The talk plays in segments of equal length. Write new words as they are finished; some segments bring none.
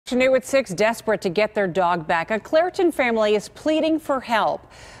New at 6, desperate to get their dog back. A Clairton family is pleading for help.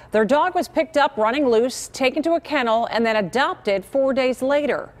 Their dog was picked up running loose, taken to a kennel, and then adopted 4 days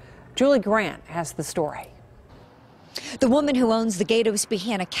later. Julie Grant has the story. The woman who owns the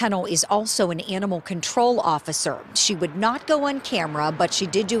Gaydos-Behanna kennel is also an animal control officer. She would not go on camera, but she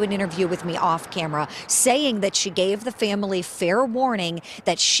did do an interview with me off camera, saying that she gave the family fair warning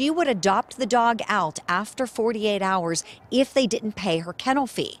that she would adopt the dog out after 48 hours if they didn't pay her kennel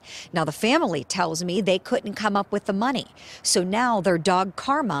fee. Now, the family tells me they couldn't come up with the money, so now their dog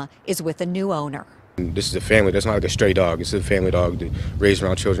Karma is with a new owner. This is a family. That's not like a stray dog. It's a family dog that raised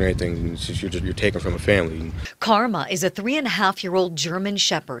around children and everything. It's just, you're taken from a family. Karma is a 3.5-year-old German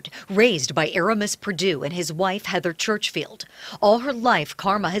Shepherd raised by Aramis Perdue and his wife Heather Churchfield. All her life,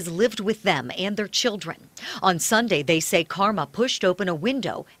 Karma has lived with them and their children. On Sunday, they say Karma pushed open a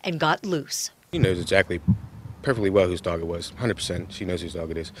window and got loose. She knows exactly, perfectly well whose dog it was. 100%. She knows whose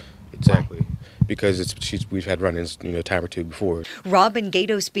dog it is. Exactly. Because we've had run-ins, a time or two before. Robin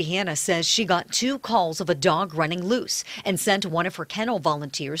Gaydos-Behanna says she got 2 calls of a dog running loose and sent one of her kennel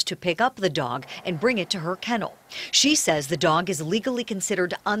volunteers to pick up the dog and bring it to her kennel. She says the dog is legally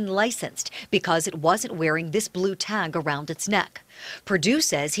considered unlicensed because it wasn't wearing this blue tag around its neck. Perdue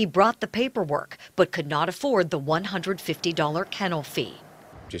says he brought the paperwork but could not afford the $150 kennel fee.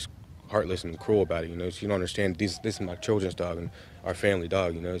 Just heartless and cruel about it, She don't understand this is my children's dog and our family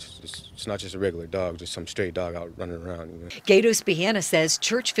dog, It's not just a regular dog, just some stray dog out running around, Gaydos-Behanna says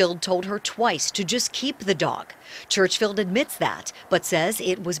Churchfield told her twice to just keep the dog. Churchfield admits that, but says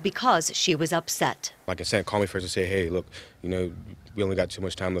it was because she was upset. Like I said, call me first and say, hey, look, we only got too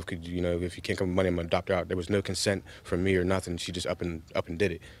much time left. Could if you can't come with money, I'm gonna adopt her out. There was no consent from me or nothing. She just up and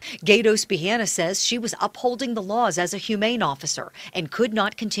did it. Gaydos-Behanna says she was upholding the laws as a humane officer and could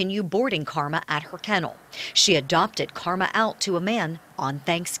not continue boarding Karma at her kennel. She adopted Karma out to a man on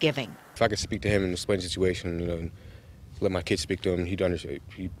Thanksgiving. If I could speak to him and explain the situation, let my kids speak to him, he'd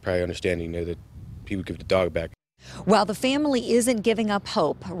probably understand, that he would give the dog back. While the family isn't giving up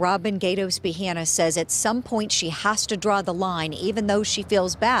hope, Robin Gaydos-Behanna says at some point she has to draw the line, even though she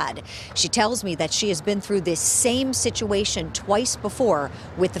feels bad. She tells me that she has been through this same situation twice before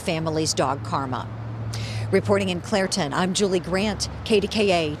with the family's dog Karma. Reporting in Clairton, I'm Julie Grant,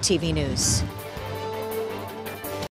 KDKA-TV News.